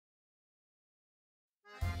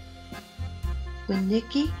when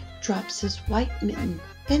Nicki drops his white mitten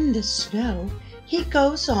in the snow, he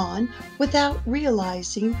goes on without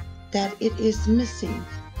realizing that it is missing.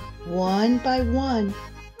 One by one,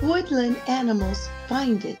 woodland animals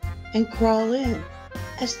find it and crawl in.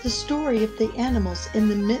 As the story of the animals in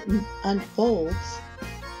the mitten unfolds,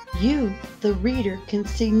 you, the reader, can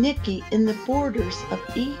see Nicki in the borders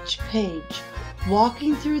of each page,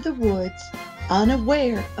 walking through the woods,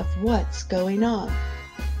 unaware of what's going on.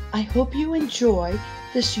 I hope you enjoy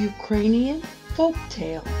this Ukrainian folk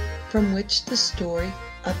tale from which the story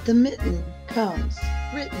of the Mitten comes,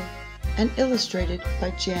 written and illustrated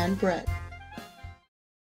by Jan Brett.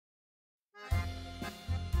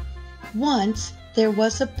 Once there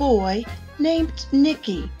was a boy named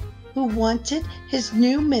Nicki who wanted his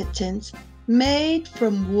new mittens made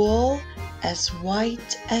from wool as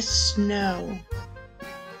white as snow.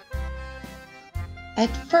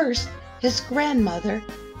 At first, his grandmother,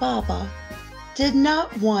 Baba, did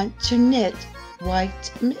not want to knit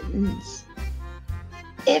white mittens.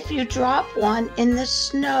 "If you drop one in the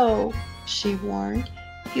snow," she warned,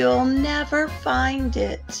 "you'll never find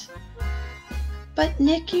it." But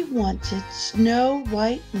Nicki wanted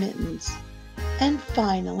snow-white mittens, and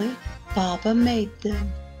finally Baba made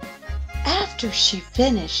them. After she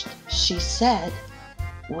finished, she said,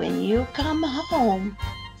 "When you come home,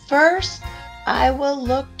 first I will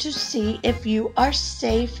look to see if you are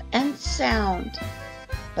safe and sound,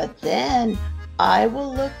 but then I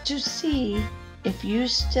will look to see if you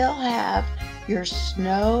still have your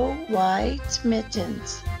snow-white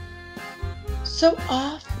mittens." So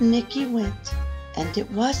off Nicki went, and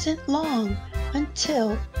it wasn't long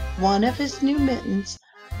until one of his new mittens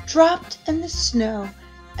dropped in the snow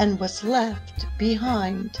and was left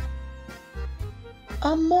behind.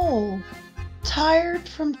 A mole, tired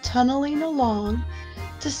from tunneling along,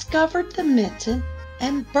 discovered the mitten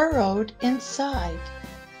and burrowed inside.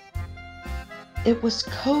 It was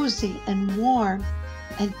cozy and warm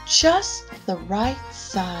and just the right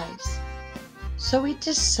size, so he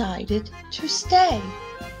decided to stay.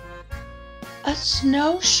 A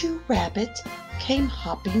snowshoe rabbit came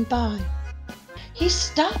hopping by. He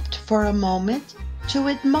stopped for a moment to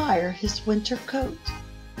admire his winter coat.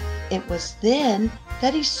 It was then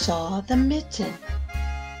that he saw the mitten,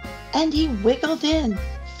 and he wiggled in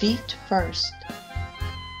feet first.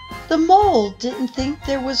 The mole didn't think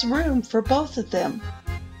there was room for both of them,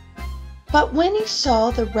 but when he saw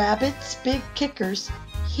the rabbit's big kickers,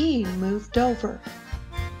 he moved over.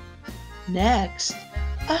 Next,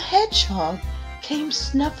 a hedgehog came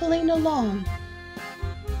snuffling along.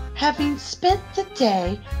 Having spent the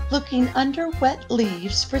day looking under wet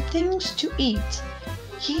leaves for things to eat,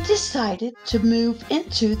 he decided to move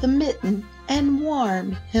into the mitten and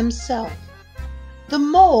warm himself. The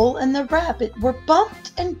mole and the rabbit were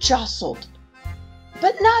bumped and jostled,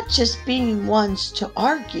 but not just being ones to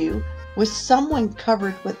argue with someone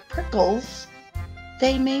covered with prickles.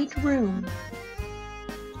 They made room.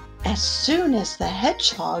 As soon as the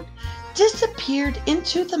hedgehog disappeared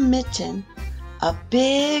into the mitten, a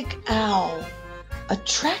big owl,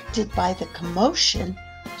 attracted by the commotion,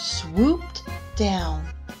 swooped down.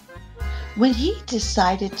 When he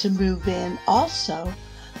decided to move in also,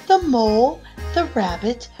 the mole, the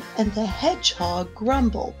rabbit, and the hedgehog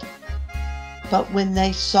grumbled. But when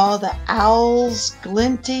they saw the owl's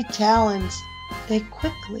glinty talons, they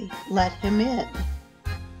quickly let him in.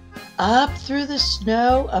 Up through the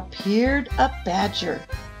snow appeared a badger.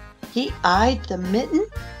 He eyed the mitten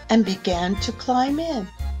and began to climb in.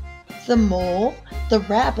 The mole, the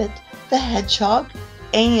rabbit, the hedgehog,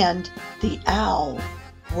 and the owl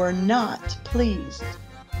were not pleased.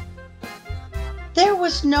 There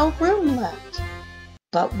was no room left,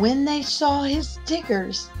 but when they saw his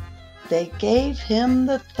diggers, they gave him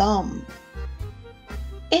the thumb.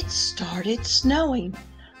 It started snowing,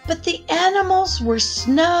 but the animals were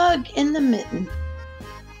snug in the mitten.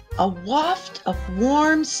 A waft of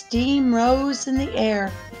warm steam rose in the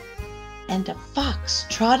air, and a fox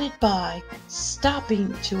trotted by,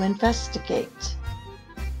 stopping to investigate.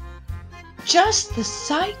 Just the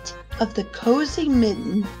sight of the cozy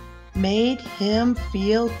mitten made him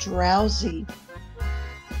feel drowsy.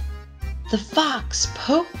 The fox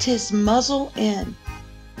poked his muzzle in.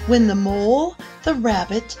 When the mole, the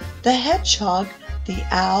rabbit, the hedgehog, the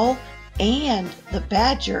owl, and the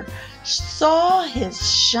badger saw his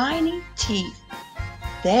shiny teeth,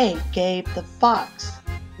 they gave the fox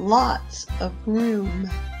lots of room.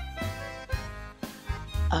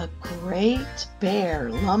 A great bear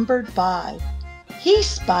lumbered by. He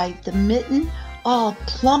spied the mitten all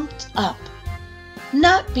plumped up.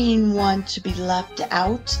 Not being one to be left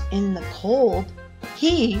out in the cold,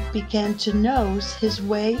 he began to nose his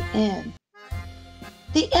way in.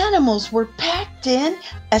 The animals were packed in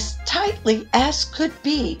as tightly as could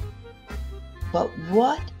be. But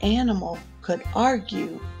what animal could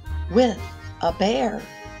argue with a bear?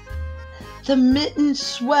 The mitten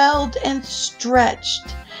swelled and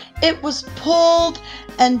stretched. It was pulled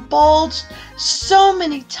and bulged so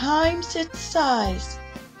many times its size.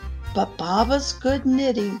 But Baba's good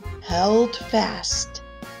knitting held fast.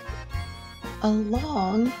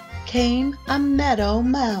 Along came a meadow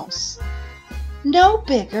mouse, no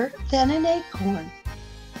bigger than an acorn.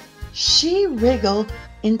 She wriggled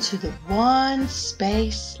into the one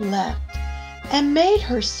space left and made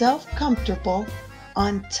herself comfortable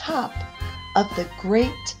on top of the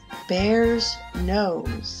great bear's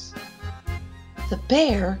nose. The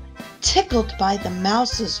bear, tickled by the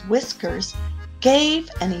mouse's whiskers, gave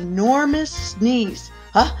an enormous sneeze.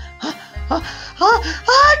 Ha, ha, ha, ha,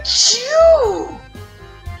 achoo!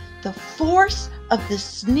 The force of the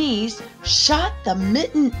sneeze shot the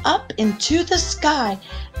mitten up into the sky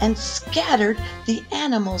and scattered the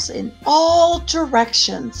animals in all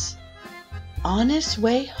directions. On his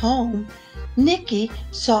way home, Nicki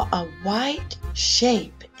saw a white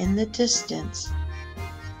shape in the distance.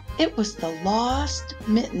 It was the lost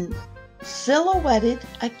mitten, silhouetted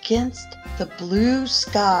against the blue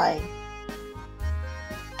sky.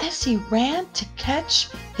 As he ran to catch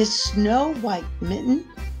his snow-white mitten,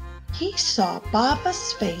 he saw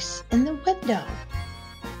Baba's face in the window.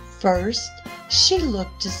 First, she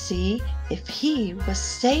looked to see if he was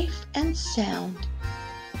safe and sound,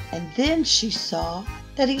 and then she saw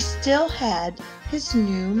that he still had his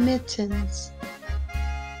new mittens.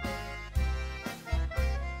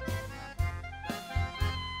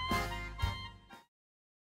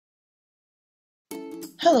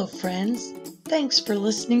 Hello friends, thanks for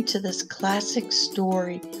listening to this classic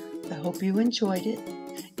story. I hope you enjoyed it.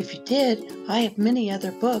 If you did, I have many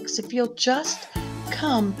other books if you'll just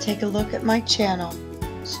come take a look at my channel,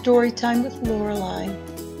 Storytime with Lorelei.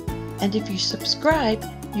 And if you subscribe,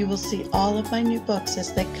 you will see all of my new books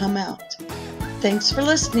as they come out. Thanks for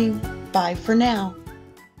listening. Bye for now.